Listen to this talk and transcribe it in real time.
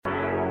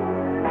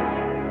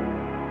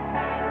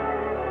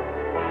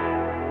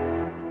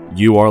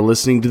You are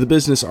listening to the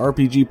Business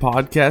RPG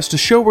Podcast, a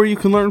show where you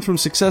can learn from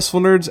successful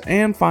nerds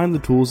and find the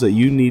tools that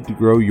you need to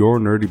grow your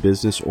nerdy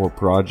business or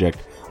project.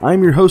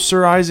 I'm your host,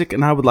 Sir Isaac,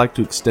 and I would like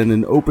to extend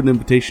an open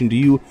invitation to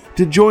you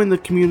to join the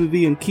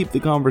community and keep the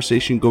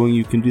conversation going.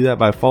 You can do that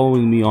by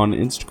following me on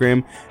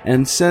Instagram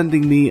and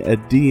sending me a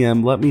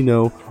DM. Let me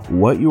know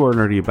what you are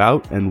nerdy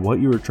about and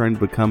what you are trying to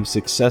become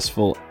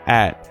successful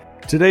at.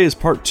 Today is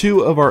part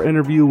 2 of our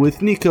interview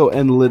with Nico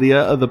and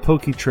Lydia of the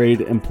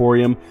PokeTrade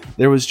Emporium.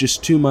 There was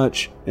just too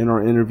much in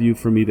our interview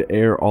for me to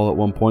air all at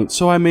one point,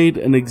 so I made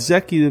an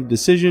executive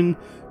decision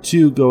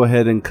to go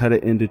ahead and cut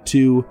it into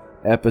 2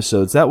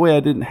 episodes. That way I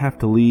didn't have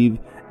to leave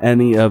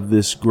any of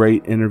this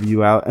great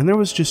interview out, and there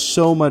was just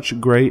so much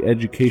great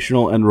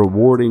educational and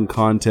rewarding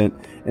content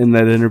in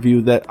that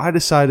interview that I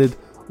decided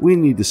we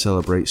need to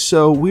celebrate.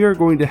 So we are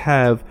going to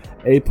have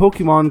a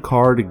Pokemon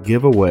card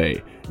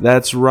giveaway.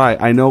 That's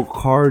right, I know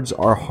cards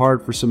are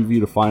hard for some of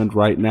you to find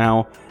right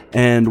now,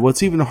 and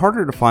what's even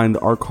harder to find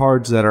are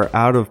cards that are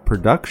out of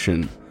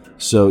production.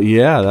 So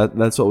yeah,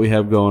 that's what we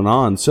have going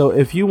on. So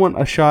if you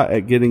want a shot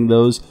at getting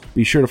those,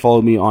 be sure to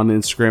follow me on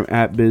Instagram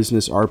at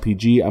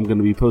BusinessRPG. I'm going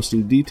to be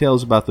posting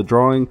details about the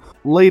drawing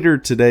later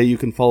today. You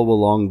can follow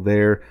along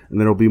there, and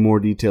there'll be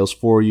more details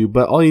for you.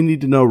 But all you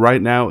need to know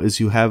right now is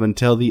you have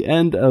until the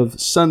end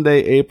of Sunday,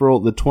 April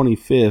the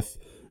 25th,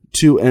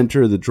 to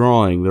enter the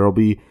drawing. There will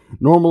be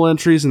normal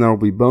entries and there will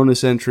be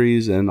bonus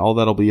entries and all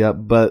that'll be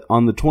up, but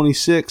on the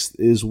 26th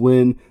is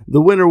when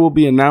the winner will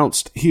be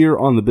announced here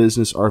on the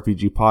Business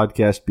RPG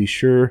Podcast. Be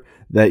sure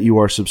that you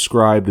are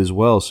subscribed as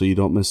well so you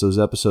don't miss those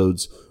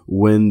episodes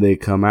when they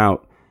come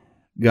out.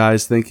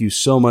 Guys, thank you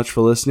so much for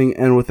listening,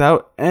 and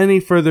without any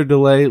further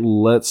delay,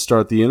 let's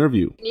start the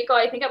interview. Nico,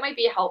 I think it might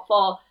be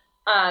helpful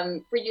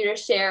for you to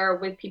share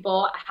with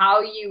people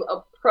how you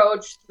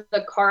approach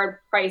the card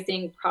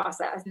pricing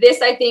process.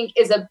 This, I think,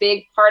 is a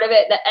big part of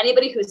it, that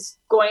anybody who's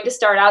going to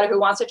start out or who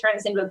wants to turn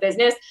this into a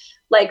business,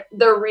 like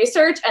the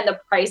research and the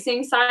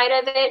pricing side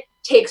of it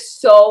takes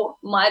so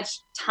much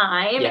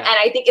time. Yeah. And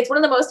I think it's one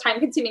of the most time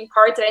consuming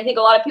parts. And I think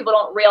a lot of people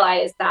don't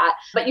realize that,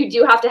 but you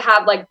do have to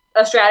have like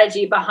a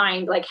strategy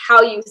behind like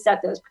how you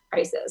set those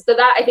prices. So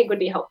that I think would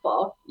be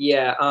helpful.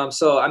 Yeah.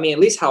 So, I mean, at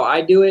least how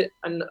I do it,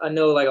 I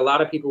know like a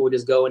lot of people would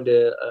just go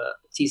into a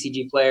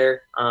TCG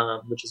Player,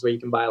 which is where you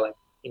can buy like,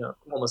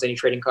 almost any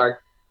trading card,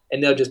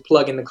 and they'll just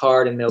plug in the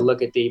card and they'll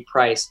look at the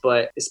price.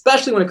 But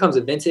especially when it comes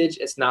to vintage,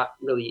 it's not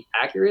really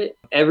accurate.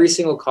 Every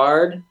single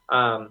card,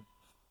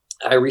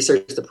 I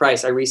research the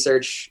price. I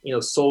research,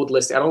 sold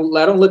list. I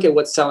don't look at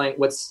what's selling,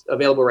 what's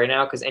available right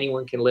now, because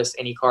anyone can list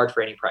any card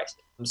for any price.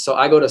 So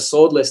I go to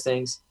sold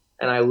listings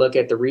and I look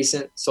at the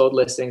recent sold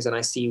listings and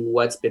I see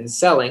what's been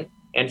selling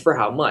and for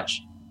how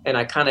much. And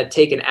I kind of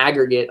take an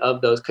aggregate of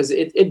those, because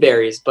it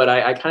varies, but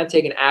I kind of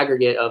take an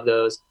aggregate of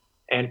those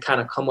and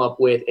kind of come up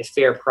with a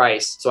fair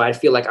price. So I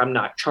feel like I'm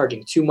not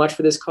charging too much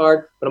for this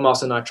card, but I'm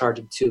also not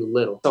charging too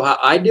little. So how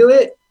I do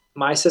it,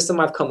 my system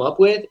I've come up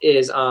with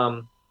is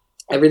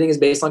everything is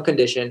based on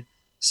condition.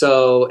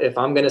 So if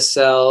I'm going to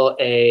sell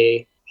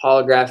a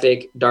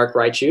holographic Dark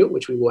Raichu,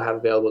 which we will have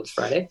available this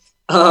Friday.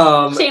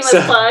 Shameless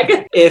plug.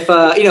 If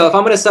I'm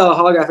going to sell a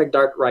holographic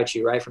Dark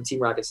Raichu, right, from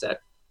Team Rocket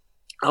set,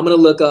 I'm going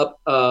to look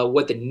up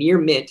what the near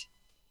mint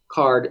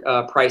card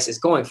price is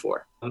going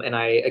for. And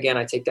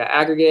I take that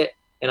aggregate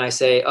and I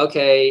say,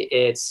 okay,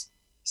 it's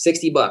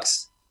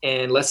 $60.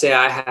 And let's say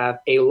I have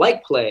a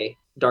light play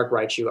Dark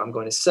Raichu I'm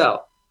going to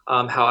sell.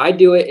 How I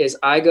do it is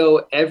I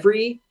go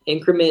every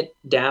increment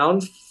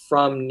down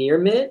from near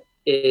mint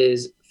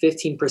is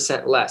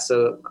 15% less.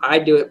 So I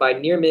do it by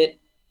near mint,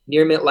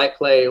 light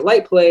play,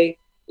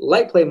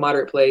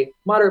 moderate play,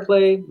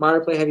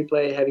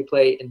 heavy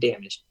play, and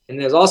damage. And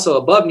there's also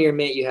above near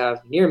mint, you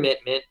have near mint,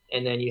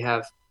 and then you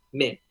have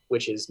mint,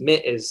 which is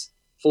mint is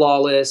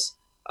flawless,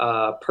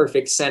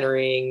 perfect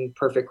centering,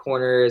 perfect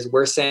corners.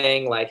 We're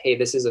saying like, hey,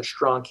 this is a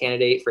strong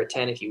candidate for a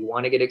 10 if you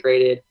want to get it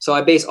graded. So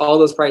I base all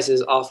those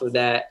prices off of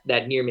that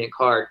near mint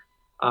card.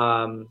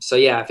 So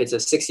yeah, if it's a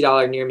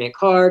 $60 near mint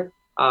card,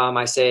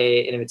 I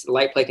say, and if it's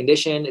light play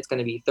condition, it's going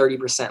to be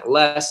 30%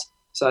 less.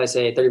 So I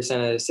say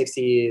 30% of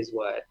 60 is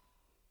what?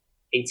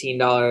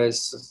 $18.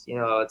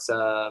 It's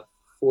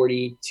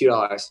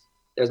 $42.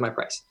 There's my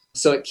price.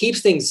 So it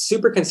keeps things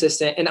super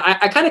consistent. And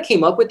I kind of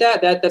came up with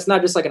that's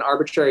not just like an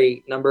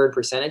arbitrary number and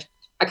percentage.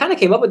 I kind of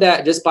came up with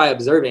that just by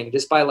observing,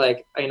 just by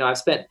like, I've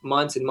spent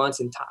months and months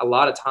and a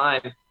lot of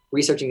time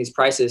researching these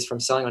prices from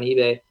selling on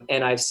eBay.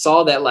 And I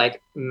saw that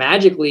like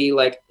magically,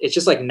 like it's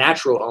just like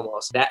natural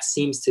almost. That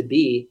seems to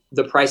be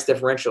the price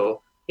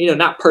differential,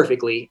 not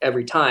perfectly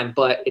every time,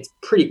 but it's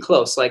pretty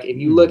close. Like if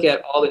you look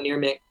at all the near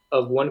mint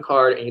of one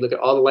card and you look at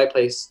all the light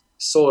plays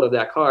sold of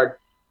that card,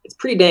 it's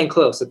pretty dang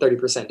close to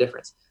 30%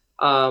 difference.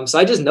 So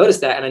I just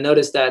noticed that, and I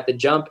noticed that the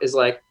jump is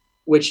like,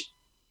 which,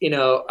 I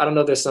don't know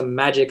if there's some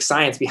magic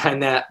science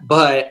behind that,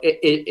 but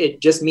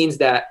it just means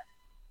that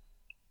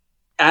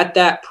at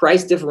that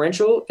price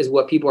differential is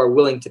what people are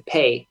willing to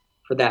pay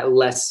for that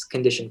less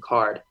conditioned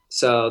card.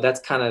 So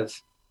that's kind of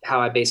how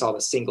I base all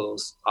the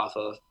singles off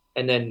of.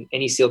 And then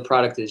any sealed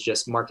product is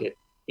just market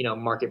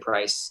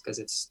price, because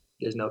it's,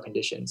 there's no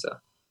condition. So.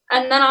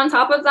 And then on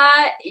top of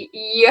that,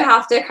 you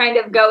have to kind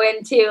of go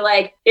into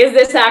like, is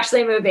this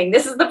actually moving?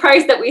 This is the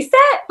price that we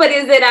set, but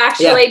is it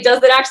actually,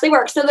 does it actually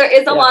work? So there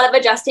is a lot of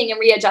adjusting and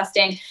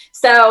readjusting.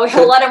 So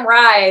he'll let him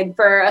ride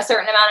for a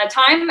certain amount of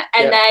time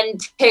and then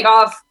take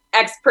off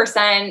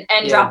X%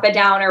 and drop it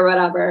down or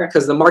whatever.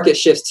 Because the market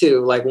shifts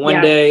too. Like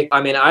one day,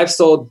 I mean, I've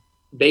sold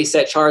base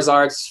set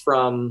Charizards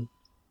from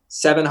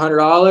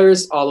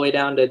 $700 all the way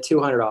down to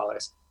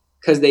 $200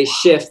 because they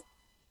shift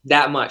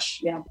that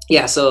much.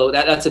 Yeah. So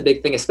that's a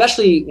big thing,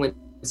 especially when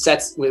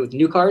sets with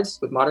new cards,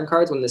 with modern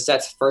cards, when the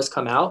sets first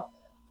come out,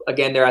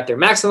 again, they're at their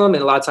maximum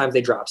and a lot of times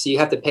they drop. So you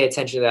have to pay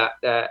attention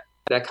to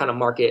that kind of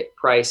market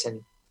price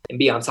and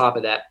be on top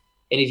of that.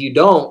 And if you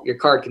don't, your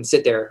card can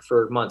sit there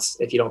for months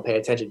if you don't pay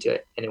attention to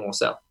it and it won't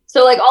sell.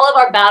 So like all of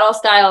our battle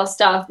style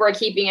stuff, we're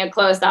keeping a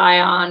close eye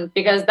on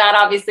because that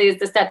obviously is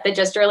the set that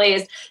just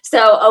released. So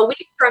a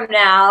week from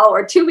now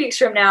or 2 weeks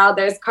from now,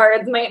 those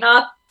cards might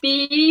not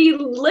be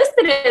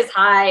listed as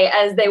high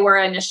as they were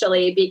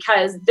initially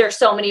because there's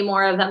so many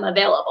more of them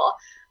available.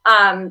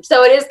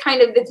 So it is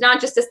kind of, it's not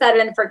just a set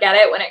it and forget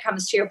it when it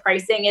comes to your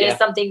pricing. It is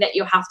something that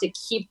you have to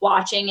keep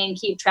watching and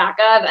keep track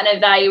of and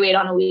evaluate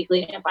on a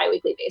weekly and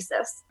bi-weekly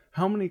basis.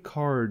 How many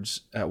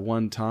cards at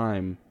one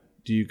time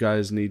do you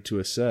guys need to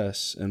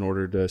assess in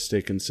order to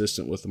stay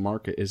consistent with the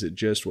market? Is it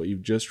just what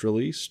you've just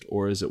released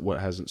or is it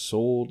what hasn't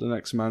sold in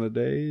X amount of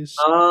days?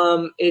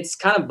 It's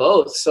kind of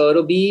both. So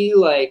it'll be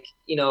like,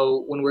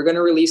 when we're going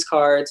to release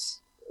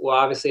cards, we'll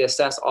obviously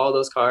assess all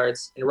those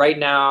cards. And right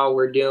now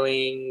we're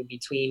doing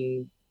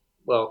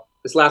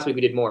this last week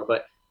we did more,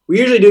 but we're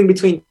usually doing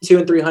between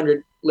 200 and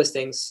 300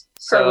 listings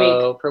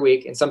per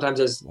week. And sometimes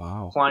there's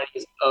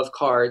quantities of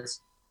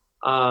cards.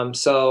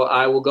 So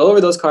I will go over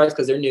those cards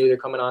because they're new, they're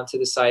coming onto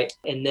the site.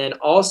 And then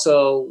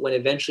also when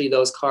eventually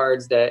those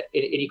cards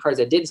any cards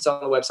that didn't sell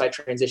on the website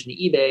transition to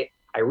eBay,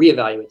 I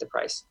reevaluate the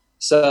price.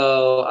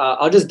 So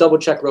I'll just double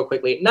check real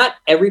quickly. Not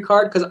every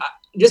card,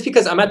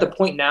 because I'm at the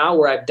point now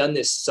where I've done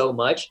this so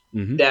much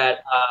that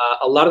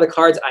a lot of the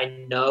cards I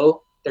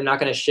know they're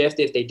not going to shift.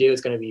 If they do, it's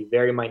going to be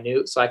very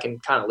minute. So I can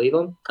kind of leave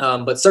them.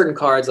 But certain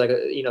cards, like,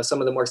 some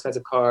of the more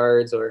expensive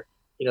cards or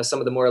some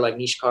of the more like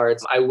niche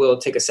cards, I will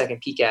take a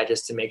second peek at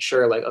just to make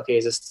sure like, okay,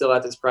 is it still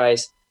at this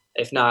price?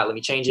 If not, let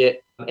me change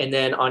it. And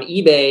then on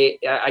eBay,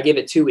 I give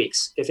it 2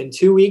 weeks. If in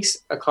 2 weeks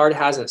a card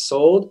hasn't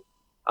sold,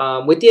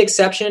 with the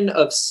exception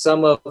of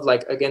some of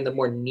like, again, the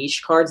more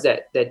niche cards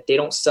that they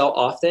don't sell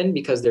often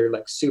because they're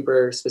like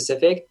super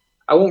specific,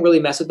 I won't really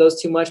mess with those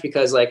too much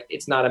because like,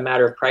 it's not a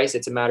matter of price.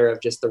 It's a matter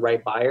of just the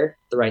right buyer,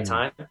 the right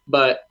time.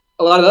 But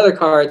a lot of other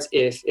cards,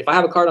 if I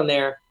have a card on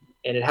there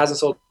and it hasn't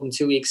sold in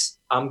 2 weeks,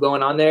 I'm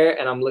going on there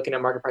and I'm looking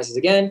at market prices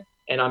again,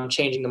 and I'm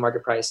changing the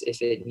market price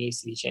if it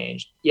needs to be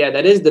changed. Yeah,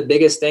 that is the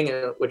biggest thing,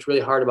 what's really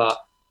hard about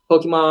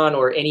Pokemon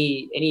or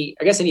any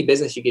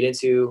business you get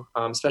into,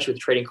 especially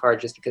with trading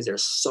cards, just because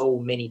there's so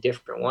many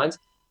different ones,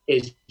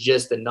 is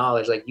just the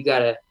knowledge. Like you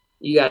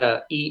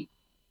gotta eat,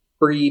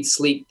 breathe,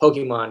 sleep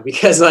Pokemon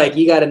because like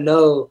you gotta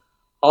know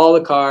all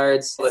the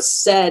cards, the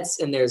sets,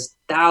 and there's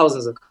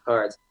thousands of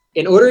cards.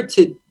 In order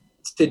to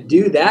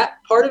do that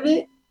part of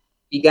it,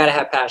 you gotta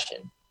have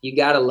passion. You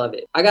gotta love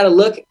it. I gotta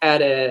look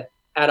at a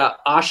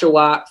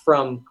Oshawott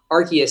from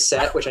Arceus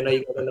set, which I know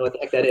you don't know what the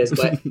heck that is,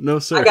 but no,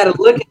 sir. I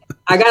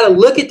gotta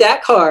look at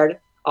that card,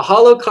 a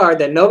holo card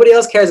that nobody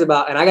else cares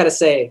about, and I gotta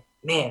say,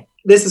 man,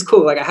 this is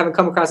cool. Like I haven't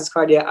come across this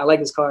card yet. I like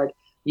this card.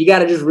 You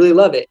gotta just really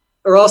love it,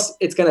 or else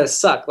it's gonna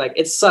suck. Like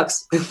it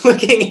sucks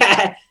looking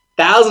at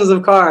thousands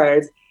of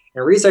cards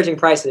and researching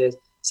prices.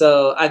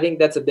 So I think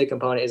that's a big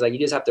component. Is like you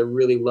just have to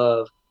really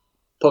love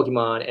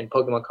Pokemon and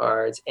Pokemon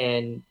cards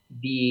and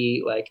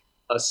be like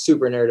a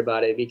super nerd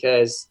about it,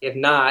 because if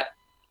not,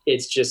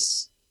 it's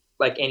just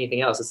like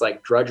anything else. It's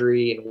like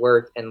drudgery and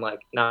work and like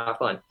not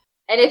fun.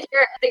 And if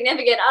you're a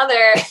significant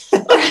other,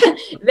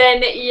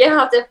 then you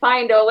have to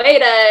find a way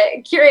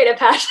to curate a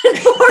passion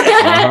for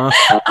it.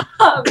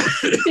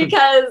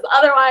 Because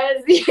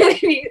otherwise you're going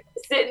to be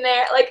sitting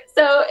there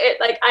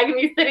I can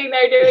be sitting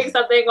there doing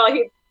something while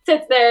he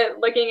sits there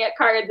looking at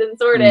cards and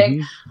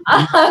sorting.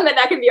 And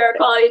that can be our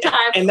quality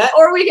time.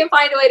 Or we can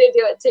find a way to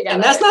do it together.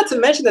 And that's not to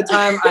mention the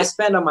time I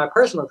spend on my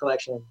personal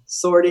collection,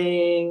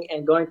 sorting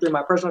and going through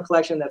my personal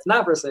collection that's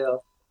not for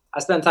sale. I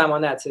spend time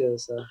on that too.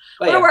 So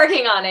we're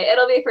working on it.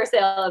 It'll be for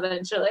sale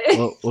eventually.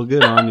 Well,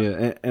 good on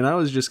you. And I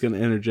was just going to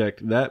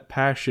interject. That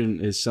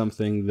passion is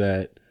something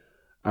that,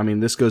 I mean,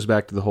 this goes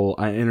back to the whole,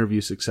 I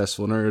interview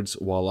successful nerds.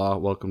 Voila,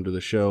 welcome to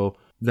the show.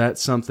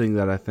 That's something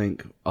that I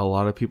think a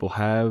lot of people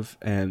have,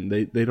 and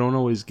they don't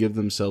always give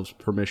themselves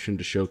permission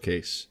to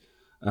showcase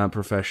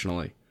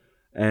professionally.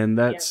 And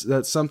that's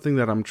something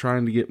that I'm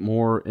trying to get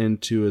more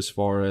into as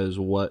far as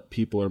what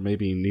people are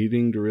maybe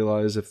needing to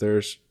realize if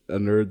there's a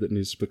nerd that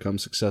needs to become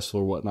successful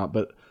or whatnot.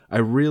 But I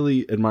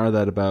really admire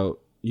that about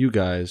you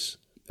guys.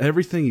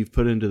 Everything you've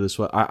put into this,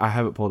 I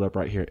have it pulled up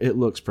right here. It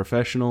looks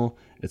professional.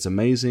 It's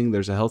amazing.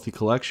 There's a healthy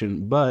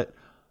collection, but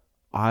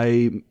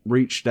I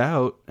reached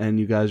out and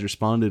you guys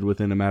responded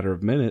within a matter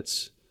of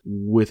minutes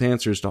with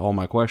answers to all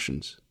my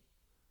questions.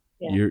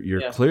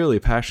 You're clearly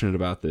passionate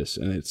about this,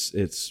 and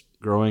it's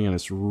growing, and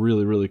it's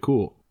really, really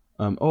cool.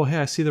 Oh, hey,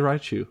 I see the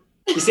Raichu.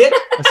 You see it?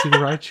 I see the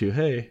Raichu.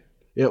 Hey.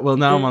 Yeah, well,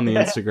 now I'm on the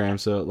Instagram,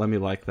 so let me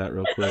like that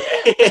real quick.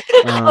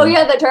 Oh,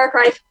 yeah, the dark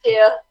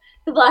Raichu.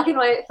 The black and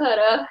white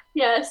photo.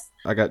 Yes.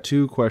 I got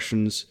 2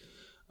 questions.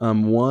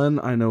 One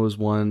I know is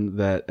one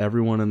that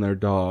everyone and their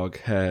dog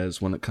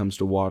has when it comes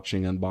to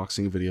watching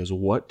unboxing videos.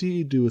 What do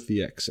you do with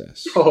the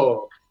excess?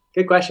 Oh,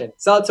 good question.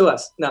 Sell it to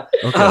us. No.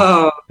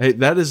 Okay. Hey,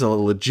 that is a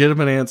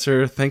legitimate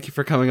answer. Thank you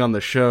for coming on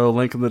the show.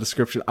 Link in the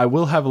description. I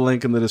will have a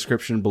link in the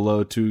description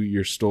below to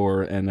your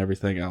store and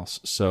everything else.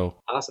 So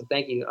awesome.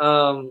 Thank you.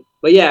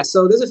 But yeah,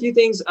 so there's a few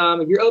things.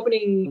 If you're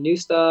opening new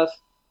stuff,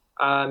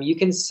 you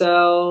can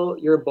sell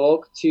your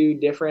bulk to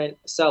different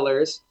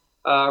sellers.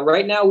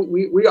 Right now,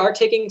 we are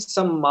taking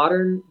some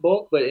modern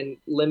bulk, but in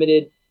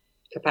limited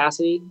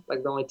capacity. Like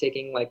we're only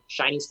taking like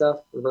shiny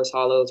stuff, reverse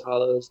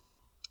hollows.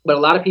 But a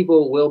lot of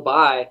people will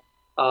buy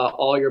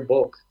all your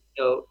bulk.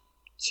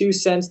 2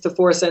 cents to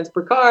 4 cents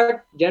per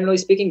card, generally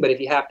speaking. But if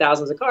you have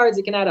thousands of cards,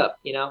 it can add up.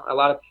 A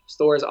lot of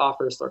stores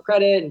offer store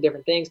credit and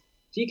different things,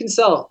 so you can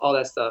sell all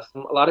that stuff. A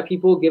lot of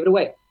people give it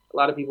away. A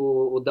lot of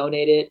people will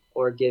donate it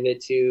or give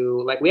it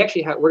to, like, we're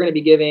going to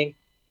be giving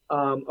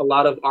a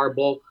lot of our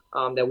bulk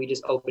that we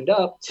just opened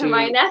up to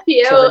my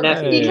nephew,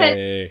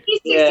 because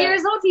he's 6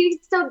 years old.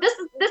 So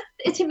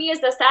this to me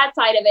is the sad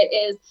side of it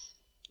is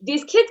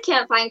these kids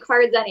can't find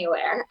cards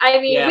anywhere. I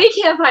mean, we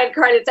can't find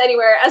cards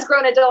anywhere as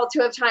grown adults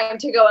who have time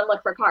to go and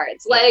look for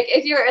cards. Like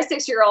if you're a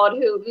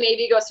 6-year-old who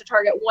maybe goes to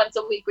Target once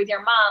a week with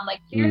your mom, like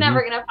you're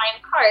never going to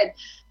find cards.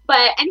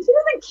 And he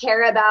doesn't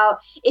care about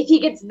if he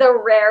gets the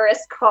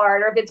rarest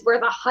card or if it's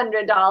worth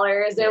 $100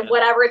 or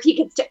whatever, if he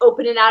gets to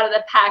open it out of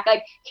the pack.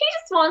 Like, he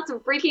just wants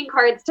some freaking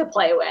cards to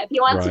play with. He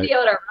wants to be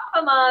able to wrap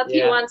them up.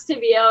 He wants to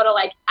be able to,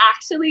 like,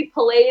 actually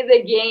play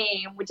the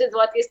game, which is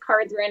what these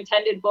cards were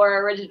intended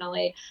for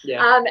originally,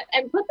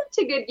 and put them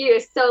to good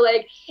use. So,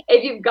 like,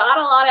 if you've got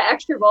a lot of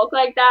extra bulk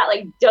like that,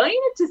 like, donate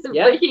it to some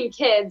freaking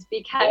kids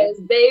because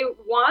they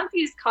want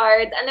these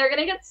cards and they're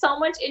going to get so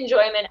much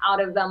enjoyment out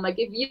of them. Like,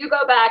 if you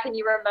go back and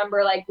you remember,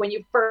 like when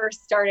you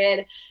first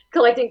started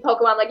collecting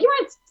Pokemon, like you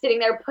weren't sitting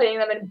there putting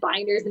them in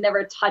binders and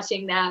never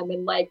touching them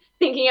and like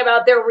thinking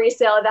about their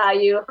resale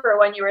value for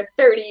when you were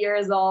 30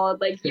 years old.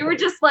 Like you were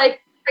just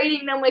like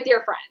trading them with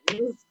your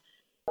friends.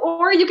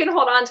 Or you can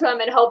hold on to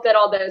them and hope that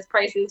all those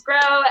prices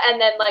grow,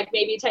 and then like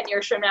maybe 10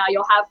 years from now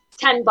you'll have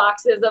 10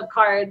 boxes of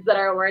cards that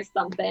are worth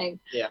something.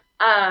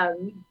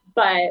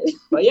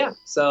 But yeah,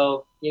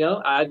 so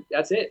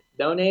that's it.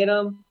 Donate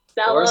them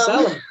or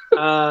sell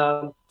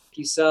them. If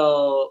you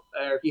sell,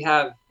 or if you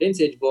have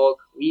vintage bulk,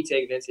 we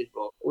take vintage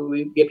bulk.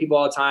 We get people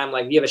all the time,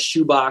 like, you have a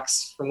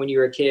shoebox from when you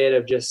were a kid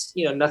of just,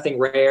 nothing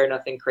rare,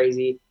 nothing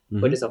crazy,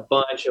 but just a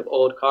bunch of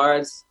old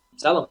cards.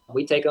 Sell them.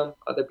 We take them.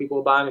 Other people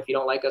will buy them. If you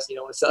don't like us, you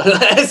don't want to sell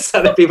us,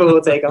 other people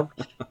will take them.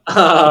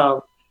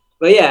 But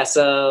yeah,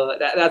 so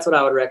that's what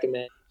I would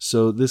recommend.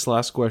 So this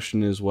last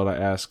question is what I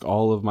ask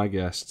all of my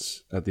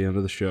guests at the end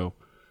of the show.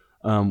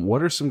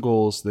 What are some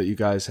goals that you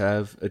guys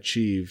have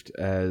achieved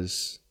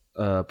as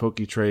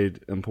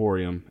PokeTrade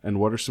Emporium, and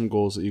what are some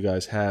goals that you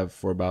guys have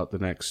for about the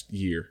next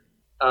year?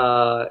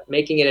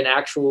 Making it an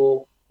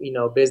actual,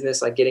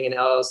 business, like getting an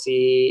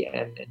LLC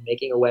and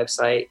making a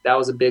website. That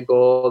was a big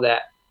goal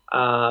that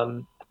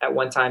at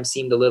one time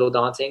seemed a little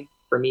daunting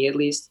for me, at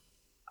least,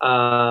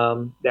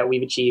 that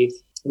we've achieved.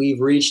 We've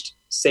reached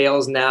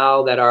sales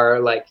now that are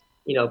like,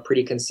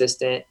 pretty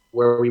consistent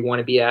where we want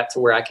to be at, to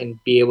where I can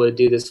be able to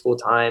do this full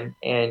time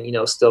and,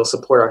 still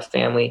support our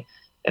family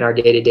and our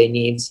day-to-day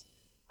needs.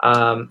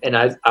 And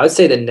I would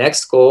say the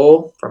next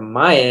goal from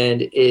my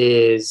end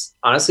is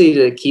honestly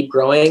to keep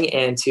growing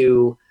and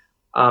to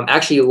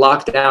actually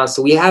lock down.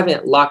 So we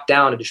haven't locked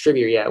down a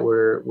distributor yet.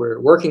 We're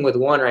working with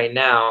one right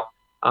now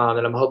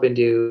that I'm hoping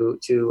to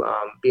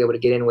be able to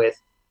get in with.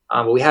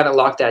 But we haven't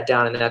locked that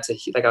down, and that's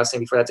like I was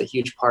saying before, that's a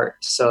huge part.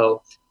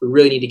 So we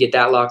really need to get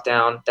that locked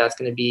down. That's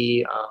going to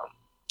be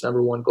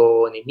number one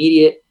goal in the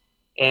immediate.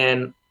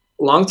 And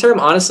long term,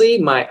 honestly,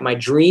 my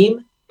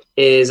dream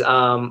is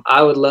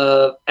I would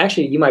love,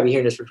 actually you might be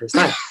hearing this for the first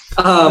time.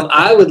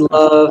 I would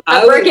love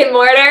brick and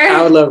mortar.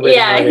 I would love brick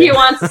and mortar. He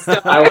wants a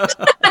store.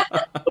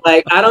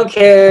 Like I don't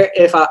care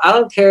if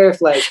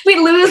like we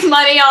lose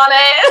money on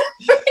it.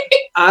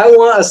 I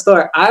want a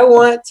store. I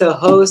want to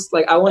host,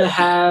 like I want to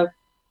have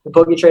the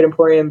PokeTrade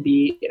Emporium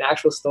be an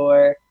actual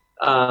store.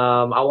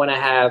 I want to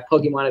have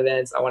Pokemon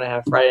events. I want to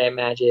have Friday Night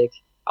Magic.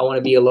 I want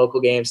to be a local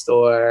game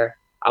store.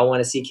 I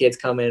want to see kids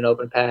come in and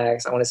open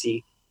packs. I want to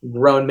see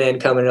grown men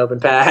come in and open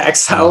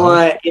packs. I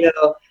want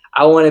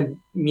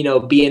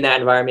to be in that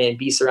environment and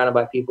be surrounded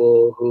by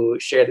people who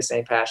share the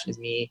same passion as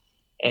me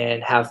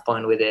and have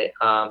fun with it.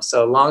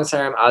 So long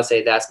term, I would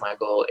say that's my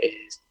goal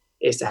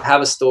is to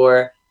have a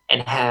store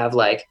and have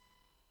like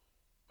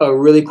a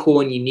really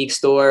cool and unique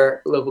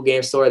store, local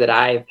game store that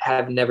I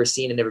have never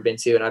seen and never been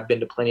to. And I've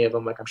been to plenty of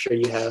them, like I'm sure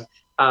you have.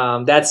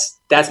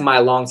 That's my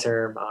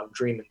long-term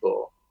dream and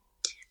goal.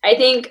 I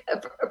think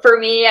for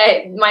me,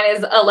 mine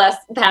is a less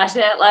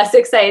passionate, less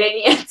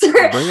exciting answer.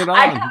 Bring it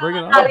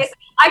on.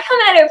 I come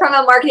at it from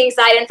a marketing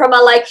side and from a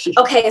like,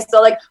 okay,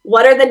 so like,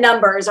 what are the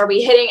numbers? Are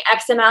we hitting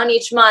X amount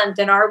each month?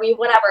 And are we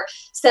whatever?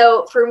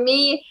 So for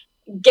me,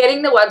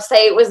 getting the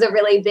website was a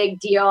really big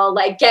deal.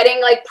 Like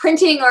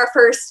printing our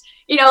first,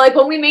 like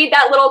when we made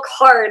that little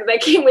card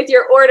that came with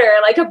your order,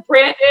 like a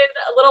branded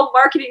little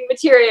marketing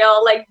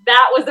material, like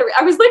that was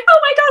I was like, oh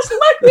my gosh,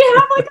 look, we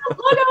have like a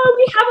logo,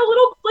 we have a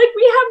little, like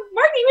we have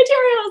marketing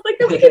materials like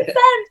that we can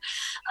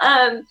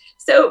send.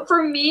 So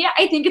for me,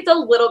 I think it's a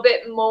little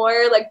bit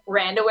more like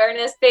brand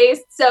awareness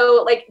based.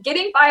 So like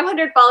getting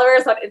 500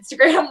 followers on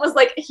Instagram was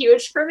like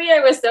huge for me. I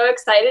was so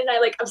excited. I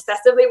like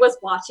obsessively was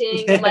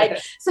watching. And, like,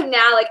 so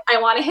now like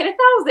I want to hit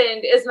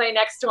 1,000 is my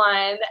next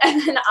one.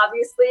 And then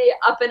obviously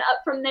up and up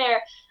from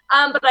there.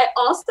 But I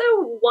also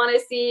want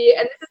to see,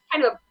 and this is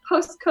kind of a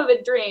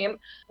post-COVID dream,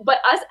 but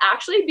us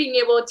actually being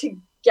able to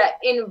get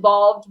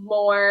involved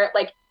more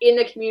like in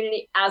the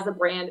community as a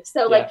brand.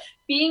 So like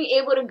being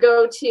able to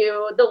go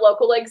to the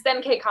local like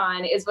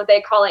ZenKCon is what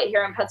they call it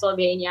here in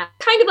Pennsylvania,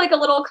 kind of like a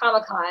little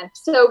Comic-Con.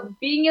 So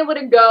being able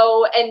to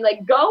go and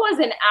like go as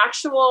an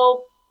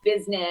actual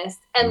business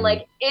and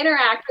like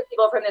interact with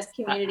people from this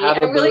community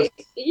and really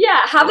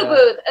have a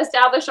booth,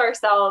 establish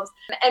ourselves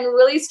and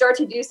really start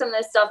to do some of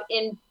this stuff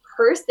in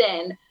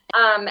person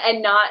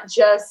and not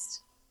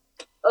just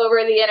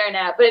over the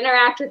internet, but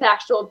interact with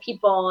actual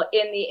people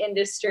in the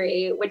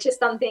industry, which is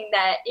something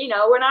that,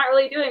 we're not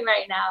really doing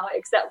right now,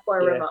 except for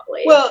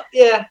remotely. Well,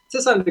 yeah,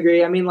 to some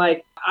degree. I mean,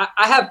 like,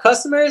 I have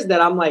customers that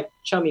I'm like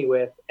chummy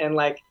with, and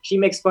like, she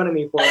makes fun of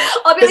me for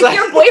it. I'll be like,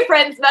 your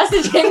boyfriend's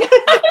messaging.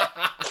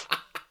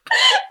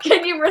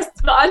 Can you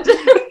respond to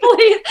him,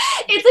 please?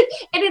 It's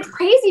like, and it's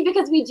crazy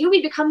because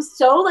we become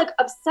so like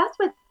obsessed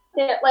with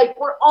it. Like,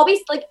 we're always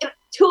like,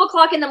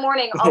 2:00 in the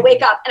morning, I'll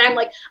wake up and I'm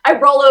like, I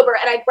roll over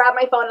and I grab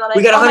my phone and I'm like,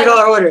 we got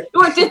 $100 order.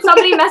 Or did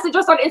somebody message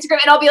us on Instagram?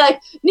 And I'll be like,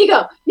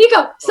 Nico,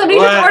 somebody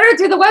just ordered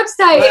through the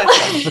website.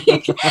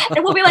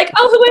 And we'll be like,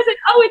 oh, who is it?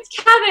 Oh, it's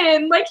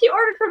Kevin. Like, he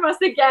ordered from us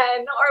again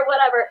or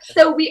whatever.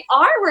 So we're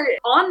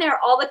on there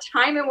all the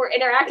time and we're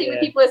interacting with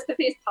people as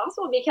quickly as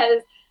possible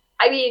because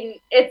I mean,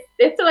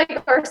 it's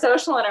like our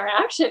social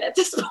interaction at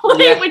this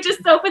point, which is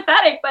so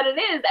pathetic, but it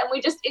is. And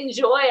we just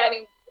enjoy, I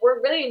mean, we're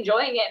really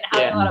enjoying it and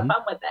having a lot of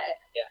fun with it.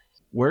 Yeah.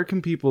 Where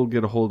can people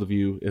get a hold of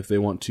you if they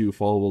want to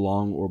follow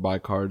along or buy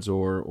cards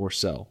or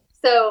sell?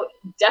 So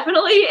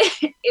definitely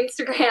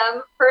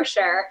Instagram for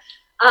sure.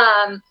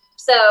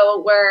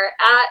 So we're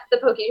at the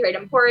Poke Trade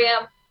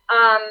Emporium.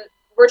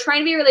 We're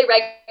trying to be really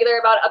regular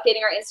about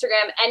updating our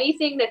Instagram.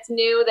 Anything that's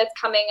new that's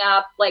coming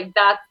up, like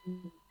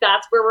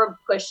that's where we're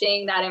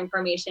pushing that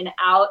information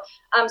out.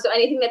 So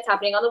anything that's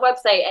happening on the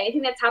website,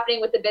 anything that's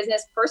happening with the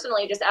business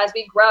personally, just as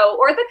we grow,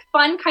 or the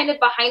fun kind of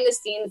behind the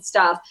scenes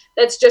stuff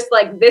that's just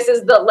like, this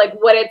is the like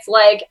what it's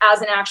like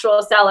as an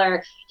actual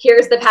seller.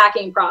 Here's the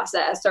packing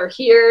process, or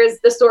here's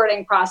the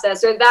sorting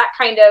process, or that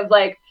kind of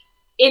like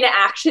in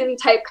action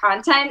type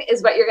content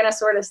is what you're going to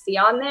sort of see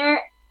on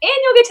there. And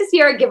you'll get to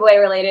see our giveaway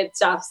related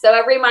stuff. So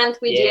every month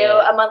we do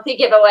a monthly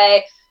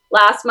giveaway.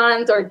 Last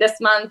month or this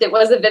month, it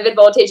was a Vivid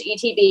Voltage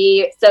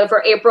ETB. So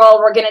for April,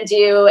 we're going to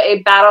do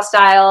a Battle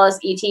Styles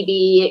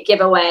ETB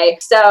giveaway.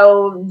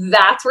 So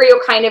that's where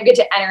you'll kind of get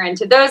to enter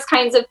into those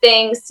kinds of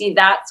things, see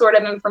that sort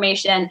of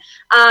information.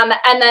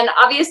 And then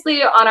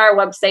obviously on our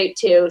website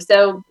too.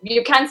 So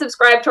you can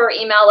subscribe to our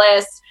email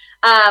list.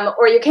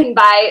 Or you can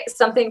buy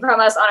something from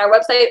us on our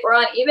website or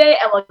on eBay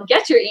and we'll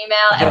get your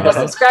email and we'll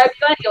subscribe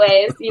to you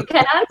anyways. You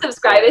can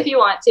unsubscribe if you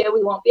want to.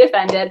 We won't be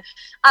offended.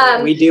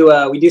 We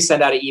do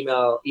send out an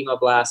email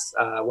blast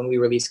when we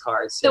release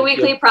cards. So the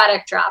weekly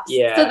product drops.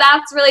 Yeah. So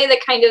that's really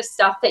the kind of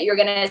stuff that you're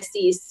going to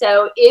see.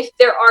 So if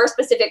there are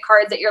specific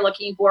cards that you're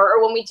looking for,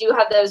 or when we do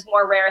have those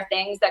more rare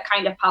things that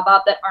kind of pop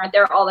up that aren't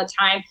there all the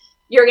time,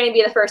 you're going to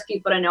be the first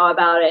people to know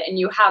about it and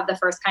you have the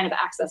first kind of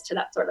access to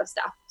that sort of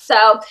stuff.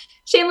 So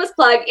shameless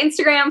plug,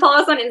 Instagram, follow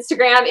us on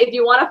Instagram. If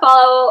you want to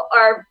follow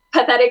our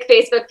pathetic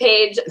Facebook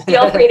page,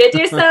 feel free to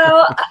do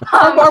so.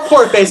 Our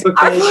poor Facebook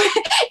page.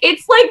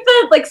 It's like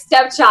the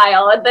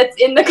stepchild that's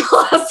in the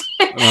closet.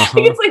 I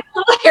think it's like a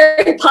little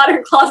Harry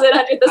Potter closet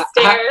under the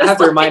stairs. I have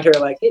to remind her,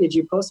 like, hey, did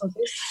you post on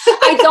Facebook?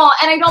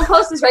 I don't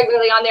post this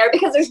regularly on there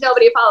because there's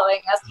nobody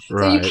following us.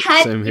 Right. So you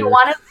can, if you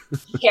want to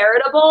be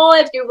charitable,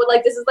 if you would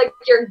like, this is like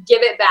your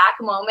give it back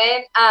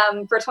moment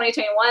for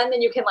 2021,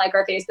 then you can like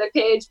our Facebook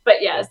page.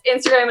 But yes,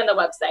 Instagram and the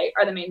website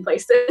are the main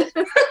places.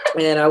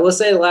 And I will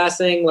say the last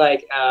thing,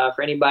 like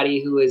for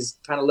anybody who is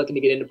kind of looking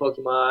to get into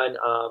Pokemon,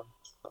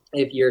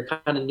 if you're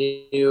kind of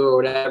new or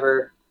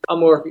whatever,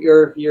 or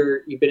if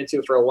you've been into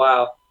it for a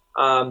while,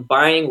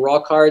 buying raw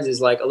cards is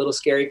like a little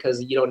scary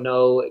because you don't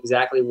know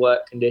exactly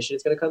what condition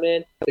it's going to come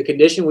in. The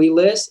condition we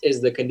list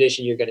is the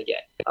condition you're going to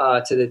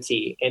get to the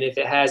T. And if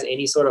it has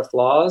any sort of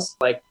flaws,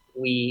 like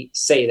we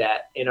say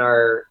that in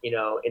our,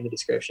 in the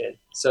description.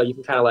 So you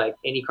can kind of like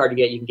any card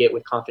you can get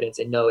with confidence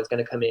and know it's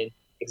going to come in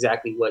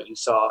exactly what you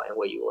saw and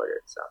what you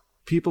ordered. So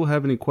people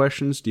have any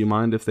questions, do you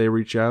mind if they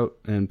reach out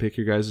and pick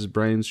your guys'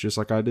 brains just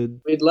like I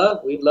did? We'd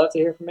love to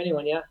hear from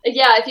anyone. Yeah,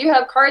 if you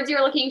have cards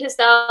you're looking to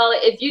sell,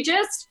 if you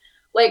just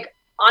like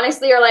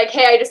honestly are like,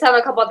 hey, I just have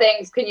a couple of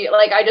things. Can you,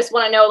 like, I just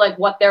want to know like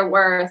what they're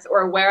worth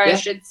or where I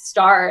should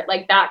start,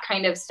 like that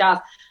kind of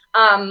stuff.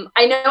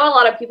 I know a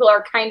lot of people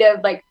are kind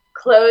of like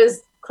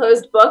closed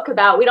book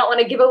about, we don't want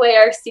to give away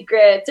our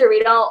secrets, or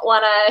we don't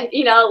want to,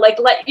 you know, like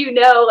let you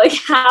know like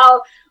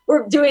how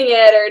we're doing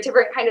it, or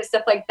different kind of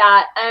stuff like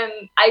that.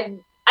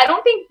 I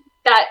don't think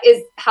that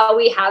is how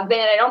we have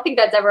been. I don't think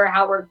that's ever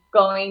how we're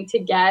going to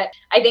get.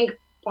 I think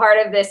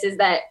part of this is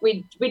that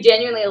we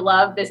genuinely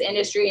love this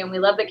industry, and we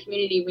love the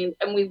community,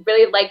 and we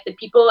really like the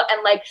people,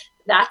 and like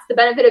that's the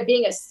benefit of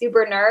being a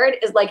super nerd,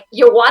 is like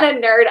you want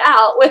to nerd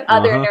out with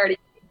other nerdy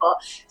people.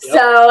 Yep.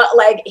 So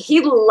like he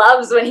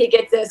loves when he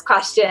gets those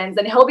questions,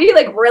 and he'll be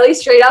like really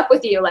straight up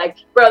with you, like,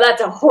 bro,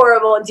 that's a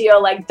horrible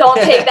deal, like don't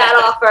take that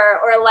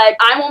offer, or like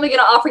I'm only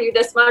gonna offer you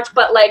this much,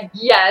 but like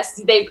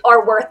yes, they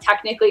are worth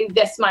technically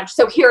this much,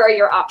 so here are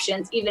your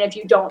options, even if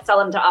you don't sell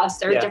them to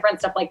us, or different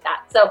stuff like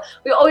that. So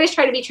we always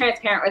try to be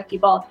transparent with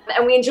people,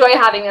 and we enjoy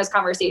having those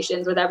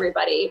conversations with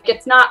everybody.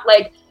 It's not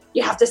like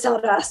you have to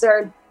sell to us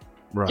or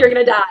you're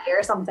gonna die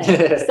or something.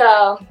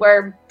 So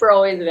we're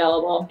always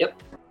available. Yep.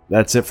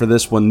 That's it for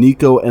this one.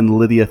 Nico and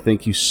Lydia,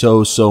 thank you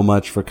so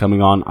much for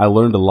coming on. I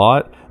learned a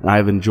lot, and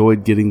I've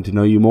enjoyed getting to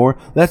know you more.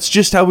 That's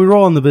just how we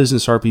roll on the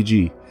Business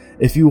RPG.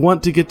 If you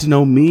want to get to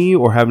know me,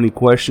 or have any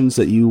questions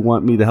that you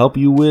want me to help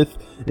you with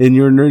in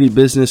your nerdy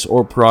business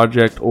or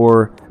project,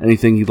 or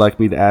anything you'd like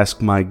me to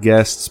ask my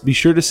guests, be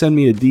sure to send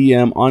me a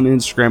DM on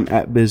Instagram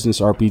at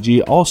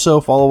BusinessRPG.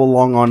 Also, follow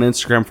along on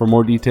Instagram for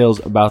more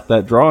details about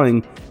that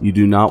drawing. You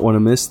do not want to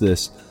miss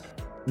this.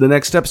 The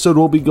next episode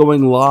will be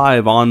going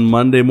live on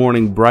Monday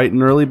morning bright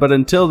and early, but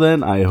until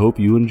then, I hope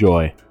you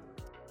enjoy.